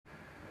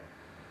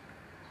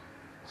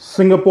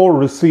Singapore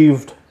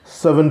received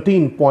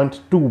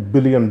 $17.2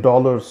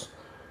 billion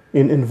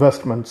in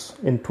investments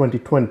in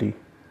 2020.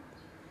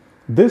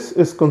 This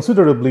is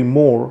considerably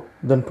more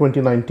than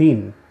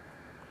 2019,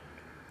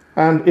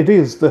 and it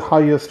is the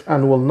highest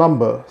annual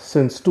number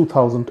since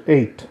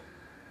 2008.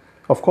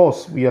 Of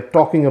course, we are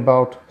talking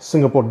about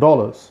Singapore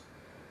dollars.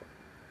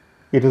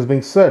 It is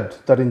being said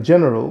that in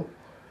general,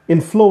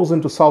 inflows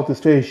into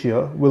Southeast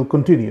Asia will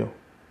continue.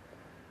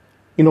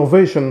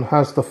 Innovation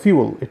has the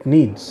fuel it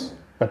needs,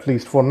 at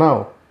least for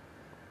now.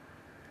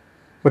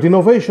 But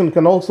innovation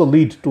can also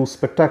lead to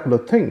spectacular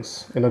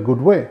things in a good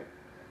way.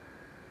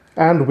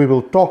 And we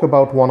will talk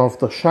about one of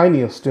the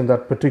shiniest in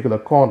that particular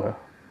corner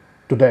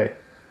today.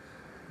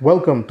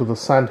 Welcome to the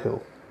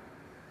Sandhill.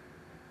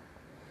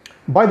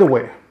 By the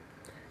way,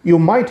 you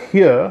might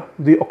hear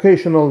the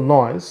occasional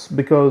noise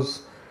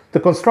because the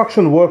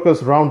construction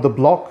workers round the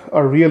block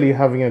are really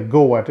having a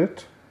go at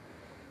it.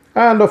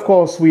 And of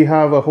course, we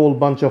have a whole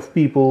bunch of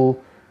people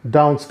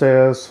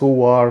downstairs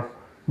who are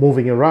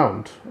moving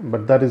around.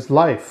 But that is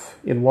life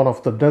in one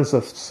of the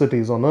densest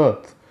cities on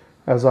earth,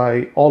 as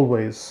I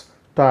always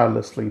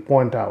tirelessly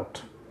point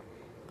out.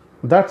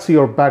 That's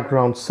your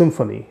background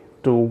symphony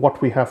to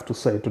what we have to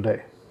say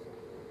today.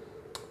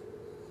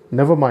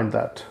 Never mind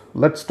that.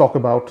 Let's talk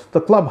about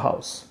the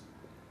Clubhouse.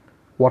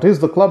 What is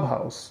the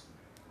Clubhouse?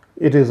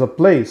 It is a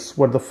place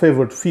where the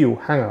favored few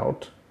hang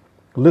out,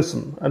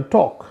 listen, and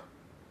talk.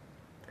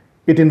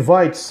 It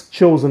invites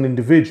chosen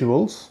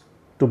individuals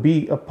to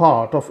be a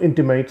part of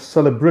intimate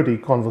celebrity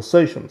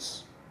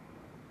conversations.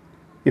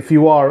 If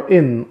you are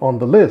in on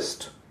the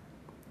list,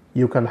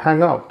 you can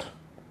hang out,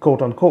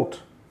 quote unquote.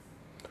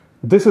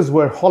 This is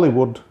where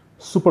Hollywood,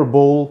 Super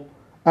Bowl,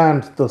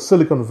 and the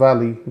Silicon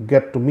Valley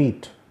get to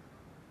meet.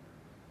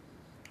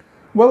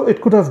 Well, it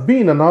could have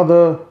been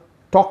another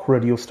talk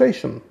radio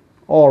station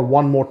or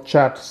one more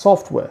chat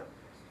software.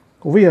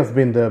 We have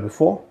been there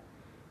before,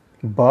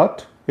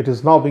 but it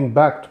is now being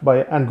backed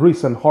by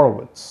Andreessen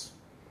Horowitz.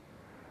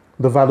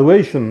 The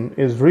valuation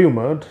is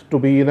rumored to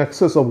be in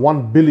excess of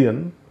 $1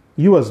 billion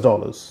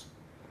US.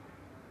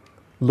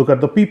 Look at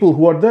the people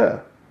who are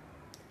there.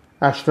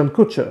 Ashton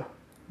Kutcher,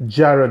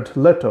 Jared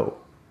Leto,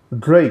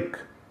 Drake,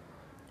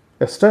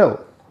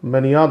 Estelle,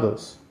 many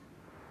others.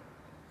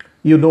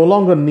 You no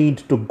longer need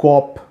to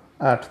gawp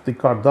at the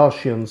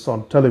Kardashians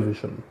on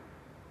television.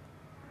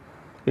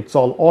 It's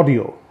all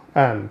audio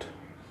and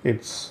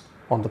it's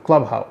on the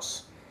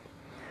Clubhouse.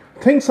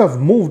 Things have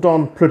moved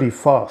on pretty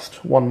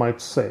fast, one might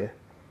say.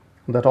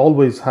 That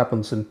always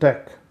happens in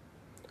tech.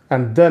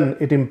 And then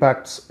it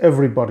impacts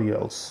everybody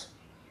else.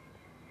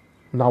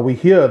 Now we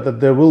hear that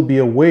there will be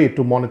a way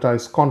to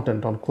monetize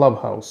content on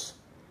Clubhouse.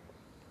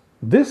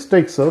 This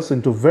takes us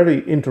into very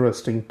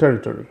interesting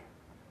territory.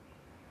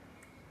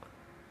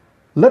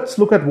 Let's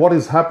look at what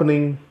is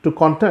happening to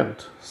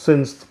content,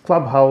 since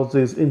Clubhouse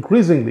is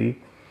increasingly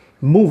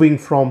moving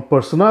from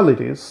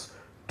personalities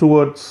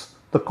towards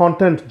the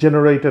content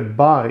generated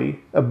by,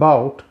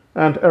 about,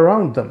 and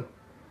around them.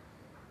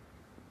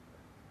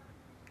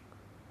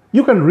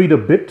 You can read a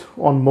bit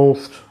on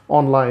most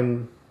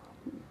online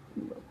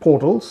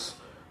portals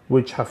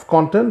which have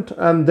content,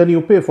 and then you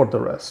pay for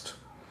the rest.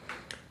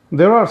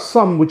 There are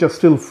some which are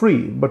still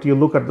free, but you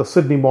look at the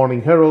Sydney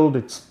Morning Herald,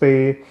 it's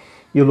pay.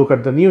 You look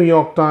at the New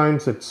York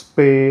Times, it's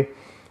pay.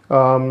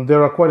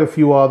 There are quite a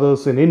few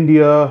others in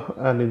India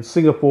and in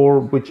Singapore,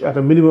 which at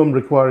a minimum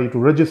require you to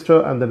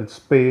register, and then it's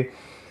pay.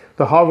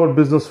 The Harvard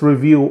Business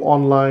Review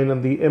online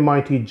and the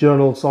MIT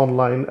Journals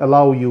online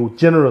allow you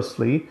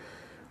generously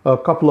a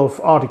couple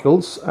of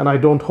articles, and I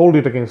don't hold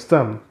it against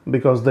them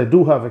because they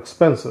do have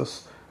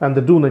expenses and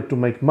they do need to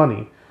make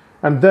money,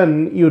 and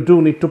then you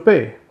do need to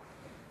pay.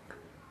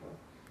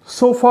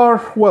 So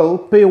far, well,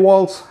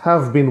 paywalls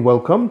have been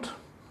welcomed,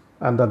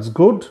 and that's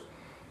good.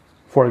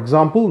 For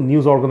example,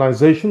 news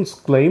organizations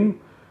claim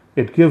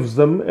it gives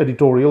them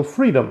editorial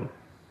freedom.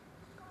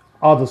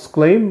 Others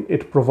claim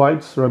it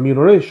provides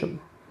remuneration.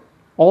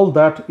 All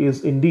that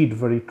is indeed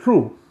very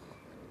true.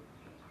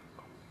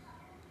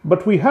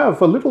 But we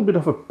have a little bit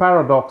of a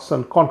paradox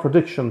and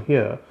contradiction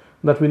here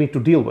that we need to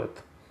deal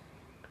with.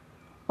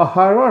 A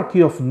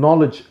hierarchy of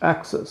knowledge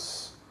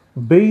access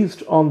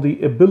based on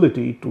the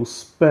ability to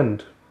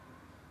spend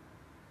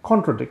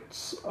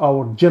contradicts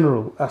our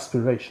general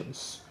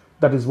aspirations.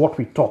 That is what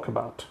we talk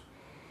about.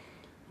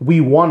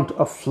 We want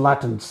a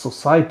flattened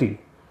society.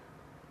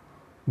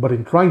 But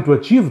in trying to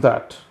achieve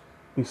that,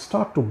 we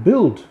start to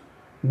build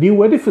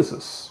new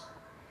edifices.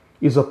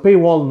 Is a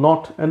paywall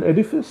not an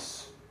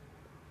edifice?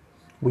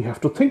 We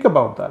have to think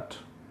about that.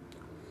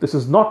 This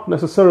is not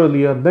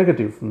necessarily a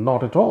negative,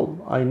 not at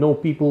all. I know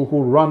people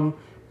who run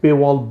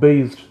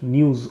paywall-based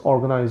news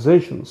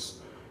organizations,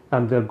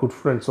 and they're good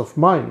friends of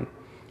mine.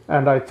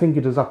 And I think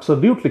it is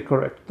absolutely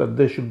correct that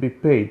they should be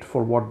paid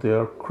for what they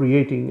are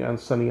creating and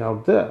sending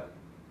out there.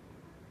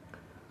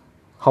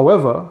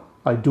 However,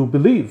 I do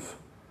believe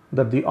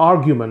that the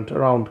argument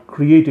around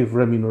creative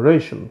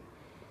remuneration,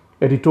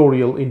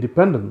 editorial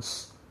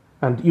independence,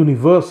 and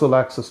universal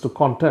access to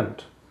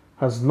content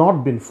has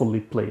not been fully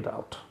played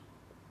out.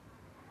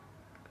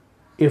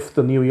 if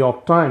the New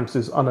York Times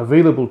is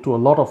unavailable to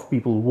a lot of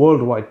people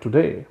worldwide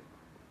today,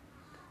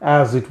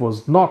 as it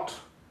was not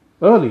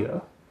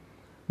earlier,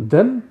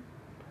 then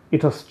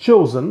it has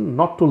chosen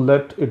not to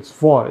let its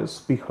voice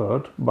be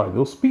heard by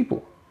those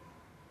people.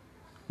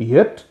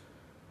 Yet,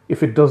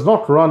 if it does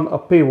not run a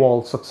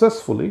paywall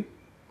successfully,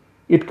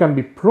 it can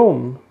be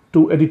prone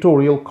to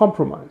editorial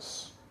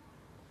compromise.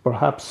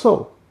 Perhaps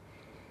so.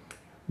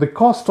 The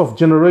cost of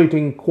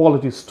generating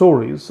quality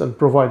stories and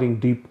providing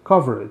deep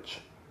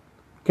coverage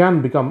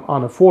can become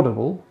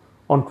unaffordable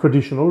on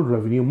traditional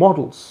revenue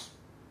models.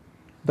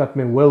 That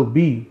may well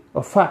be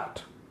a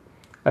fact.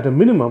 At a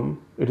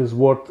minimum, it is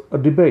worth a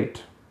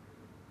debate.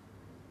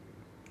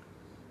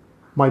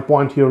 My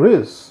point here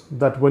is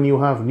that when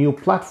you have new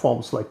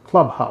platforms like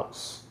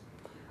Clubhouse,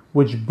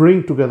 which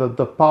bring together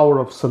the power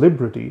of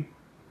celebrity,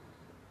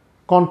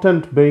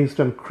 content-based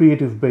and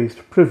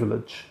creative-based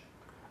privilege,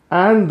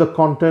 and the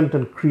content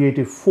and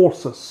creative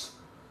forces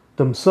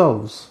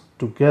themselves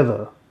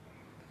together,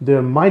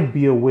 there might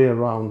be a way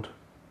around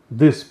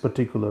this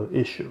particular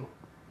issue.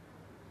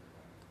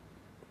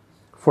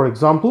 For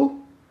example,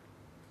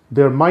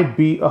 there might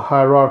be a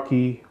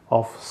hierarchy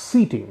of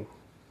seating,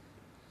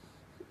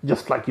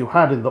 just like you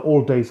had in the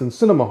old days in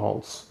cinema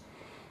halls.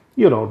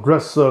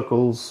 Dress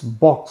circles,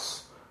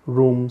 box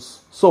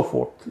rooms, so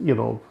forth,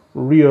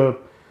 rear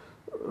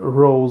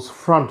rows,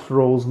 front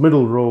rows,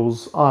 middle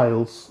rows,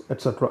 aisles,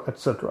 etc.,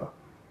 etc.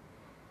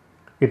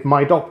 It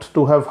might opt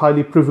to have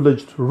highly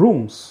privileged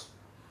rooms,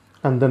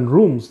 and then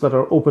rooms that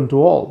are open to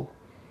all.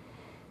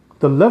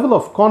 The level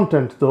of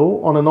content,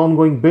 though, on an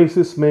ongoing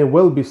basis may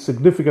well be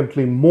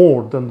significantly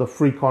more than the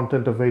free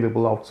content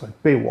available outside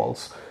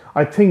paywalls.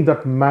 I think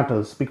that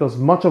matters because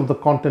much of the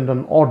content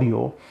on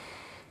audio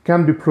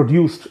can be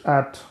produced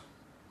at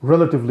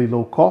relatively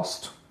low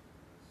cost.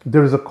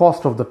 There is a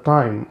cost of the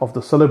time of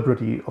the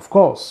celebrity, of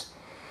course.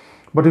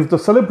 But if the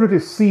celebrity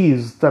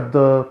sees that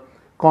the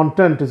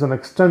content is an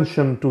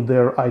extension to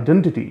their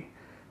identity,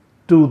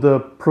 to the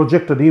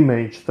projected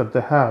image that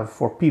they have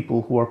for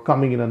people who are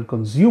coming in and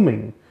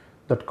consuming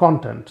that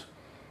content,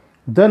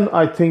 then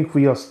I think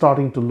we are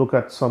starting to look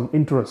at some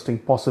interesting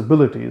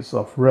possibilities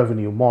of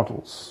revenue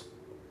models.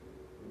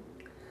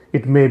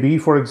 It may be,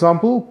 for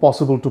example,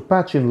 possible to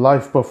patch in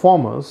live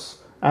performers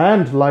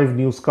and live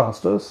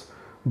newscasters,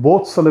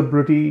 both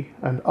celebrity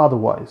and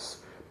otherwise,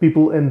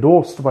 people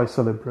endorsed by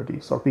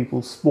celebrities or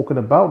people spoken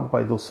about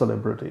by those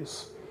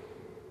celebrities.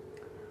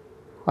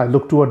 I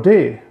look to a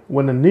day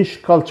when a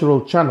niche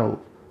cultural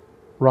channel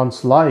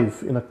runs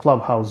live in a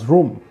Clubhouse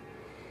room.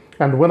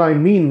 And when I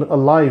mean a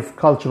live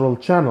cultural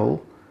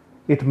channel,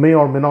 it may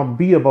or may not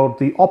be about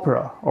the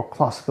opera or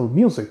classical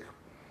music.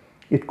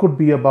 It could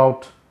be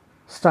about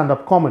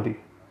stand-up comedy.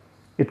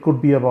 It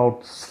could be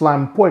about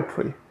slam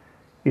poetry.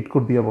 It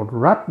could be about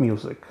rap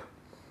music.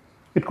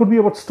 It could be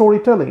about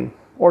storytelling,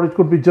 or it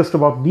could be just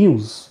about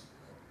news.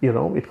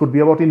 It could be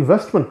about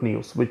investment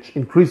news, which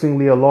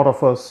increasingly a lot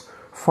of us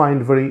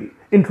find very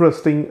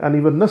interesting and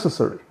even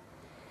necessary.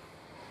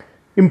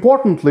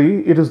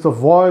 Importantly, it is the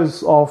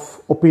voice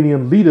of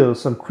opinion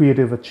leaders and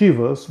creative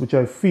achievers which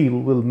I feel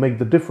will make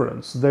the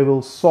difference. They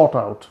will sort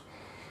out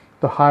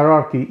the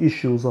hierarchy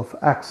issues of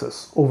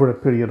access over a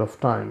period of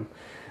time.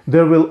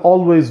 There will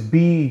always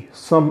be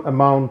some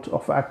amount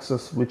of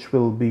access which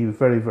will be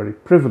very, very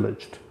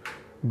privileged.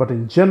 But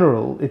in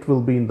general, it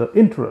will be in the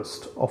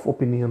interest of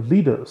opinion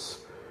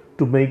leaders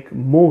to make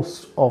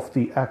most of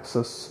the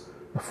access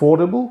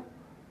affordable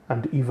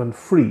and even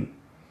free.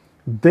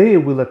 They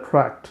will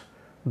attract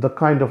the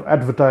kind of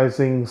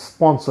advertising,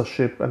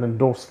 sponsorship, and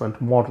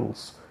endorsement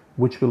models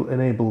which will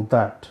enable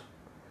that.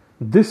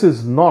 This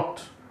is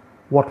not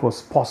what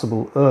was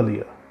possible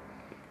earlier.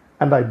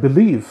 And I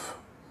believe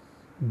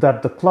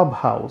that the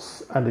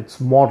Clubhouse and its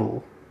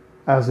model,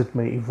 as it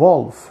may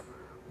evolve,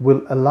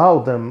 will allow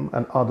them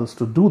and others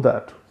to do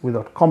that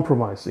without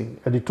compromising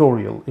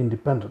editorial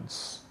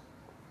independence.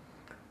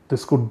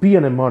 This could be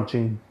an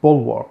emerging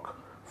bulwark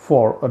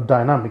for a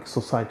dynamic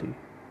society.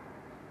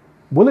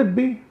 Will it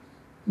be?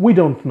 We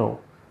don't know.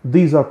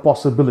 These are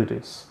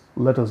possibilities.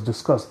 Let us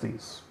discuss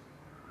these.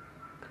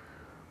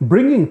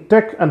 Bringing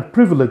tech and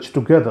privilege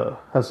together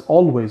has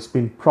always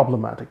been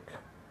problematic.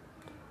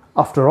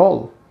 After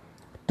all,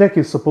 tech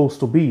is supposed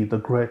to be the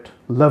great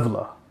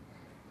leveler.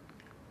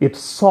 It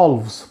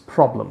solves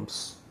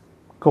problems,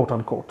 quote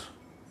unquote.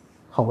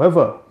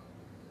 However,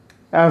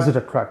 as it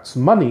attracts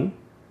money,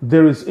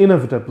 there is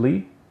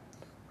inevitably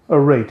a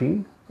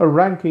rating, a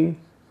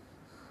ranking,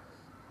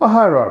 a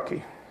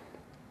hierarchy.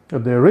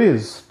 There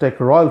is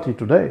tech royalty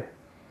today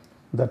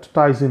that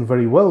ties in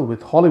very well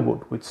with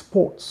Hollywood, with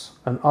sports,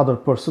 and other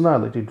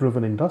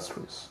personality-driven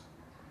industries.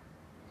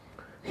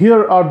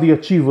 Here are the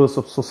achievers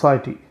of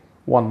society,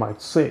 one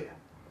might say.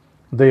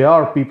 They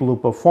are people who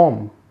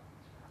perform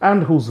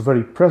and whose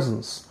very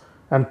presence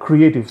and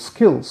creative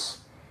skills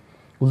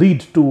lead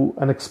to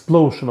an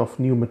explosion of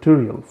new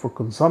material for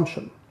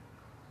consumption.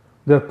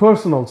 Their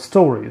personal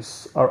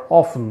stories are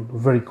often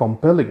very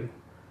compelling,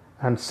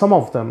 and some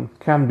of them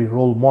can be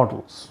role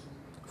models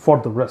for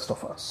the rest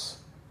of us.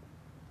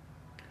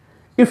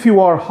 If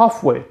you are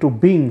halfway to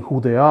being who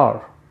they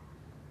are,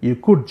 you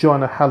could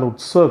join a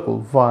hallowed circle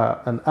via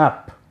an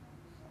app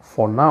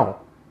for now.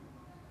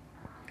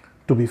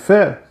 To be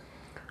fair,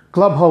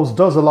 Clubhouse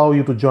does allow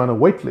you to join a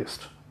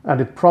waitlist,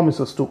 and it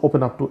promises to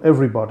open up to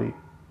everybody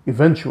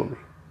eventually.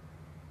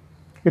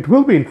 It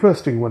will be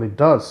interesting when it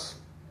does.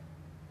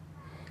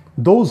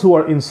 Those who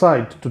are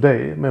inside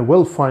today may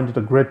well find it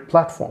a great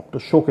platform to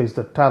showcase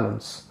their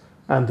talents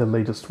and their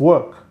latest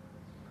work.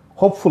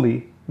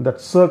 Hopefully,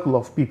 that circle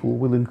of people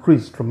will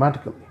increase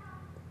dramatically.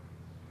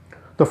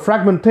 The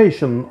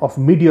fragmentation of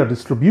media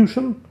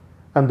distribution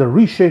and the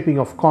reshaping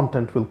of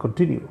content will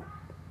continue,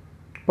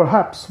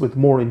 perhaps with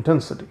more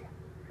intensity.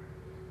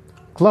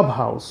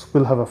 Clubhouse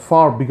will have a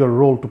far bigger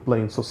role to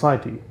play in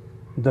society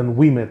than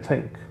we may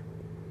think.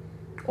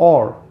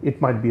 Or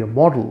it might be a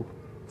model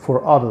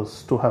for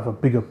others to have a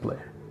bigger play.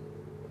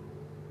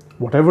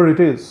 Whatever it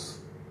is,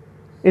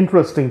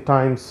 interesting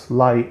times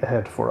lie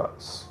ahead for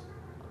us.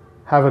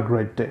 Have a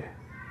great day.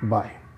 Bye.